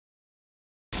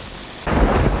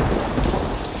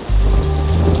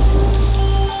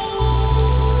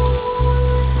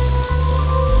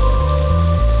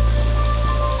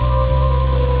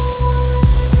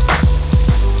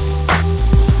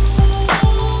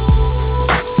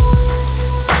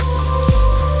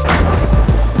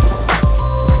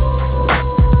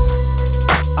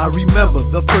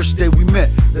the first day we met,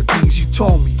 the things you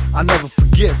told me, I never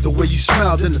forget. The way you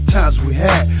smiled and the times we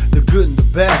had, the good and the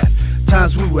bad.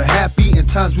 Times we were happy and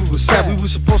times we were sad. We were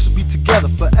supposed to be together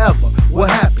forever. What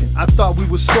happened? I thought we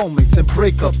were soulmates and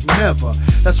break up never.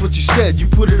 That's what you said, you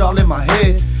put it all in my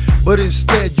head. But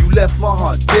instead you left my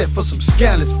heart dead for some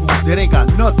scandalous food that ain't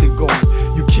got nothing going.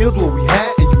 You killed what we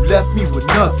had and you left me with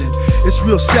nothing. It's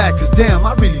real sad cause damn,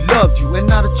 I really loved you. And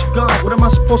now that you're gone, what am I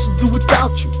supposed to do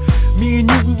without you? Me and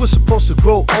you, we were supposed to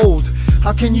grow old.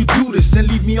 How can you do this and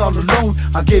leave me all alone?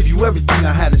 I gave you everything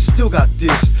I had and still got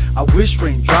this. I wish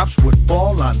raindrops would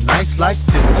fall on nights like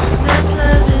this. Let's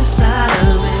love this, I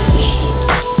wish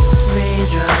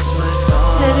raindrops would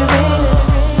fall. Let it rain,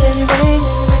 let it rain,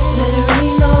 let it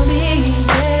rain on me,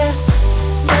 yeah.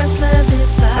 Let's love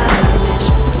this, I wish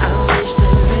the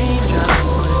raindrops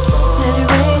would fall. Let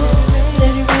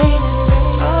it rain,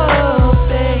 oh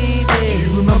baby. Do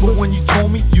you remember when you told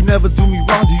me you never do me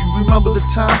wrong? Do you remember the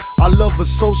time our love was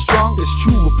so strong? It's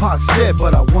true what Pac said,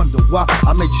 but I wonder why.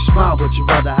 I made you smile, but you'd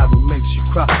rather have what makes you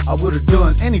cry. I would've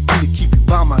done anything to keep you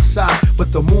by my side,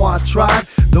 but the more I tried,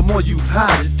 the more you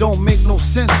hide. It don't make no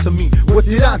sense to me. What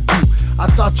did I do? I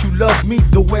thought you loved me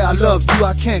the way I love you.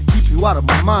 I can't keep you out of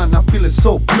my mind, I'm feeling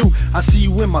so blue. I see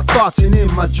you in my thoughts and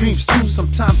in my dreams too.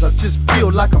 Sometimes I just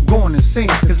feel like I'm going insane,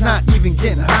 cause not even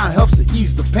getting high helps to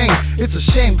ease the pain. It's a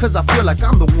shame cause I feel like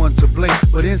I'm the one to blame,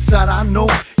 but inside I know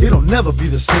it'll never be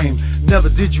the same. Never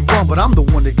did you wrong, but I'm the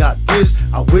one that got this.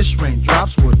 I wish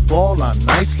raindrops would fall on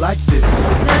nights like this.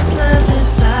 Let's love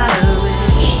this, I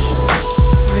wish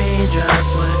raindrops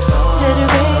would fall. Let it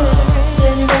rain,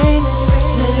 let it rain,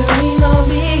 let it rain on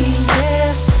me,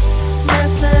 yeah.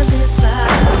 Let's love this, I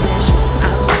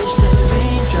wish the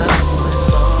raindrops would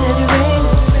fall. Let it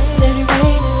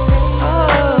rain,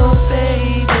 oh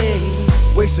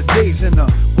baby. Wasted days and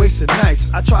wasted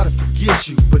nights, I try to forget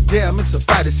you, but damn, it's a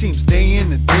fight. It seems day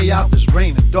in and day out there's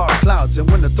rain and dark clouds, and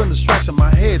when the thunder strikes in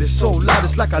my head, it's so loud.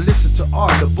 It's like I listen to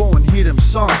Art LeBeau and hear them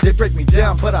songs. They break me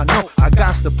down, but I know I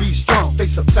got to be strong.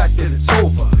 Face the fact that it's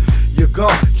over, you're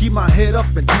gone. Keep my head up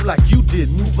and do like you did,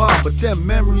 move on. But them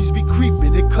memories be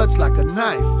creeping, it cuts like a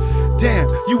knife. Damn,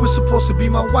 you were supposed to be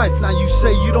my wife. Now you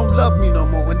say you don't love me no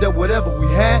more, and that whatever we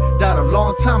had died a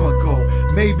long time ago.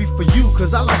 Maybe for you,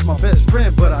 cause I lost my best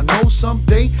friend, but I know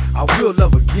someday I will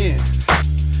love again.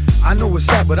 I know it's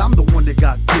sad, but I'm the one that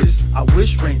got this. I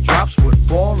wish raindrops would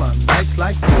fall on nights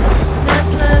like this.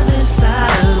 Let's love this, I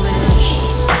wish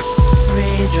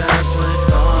raindrops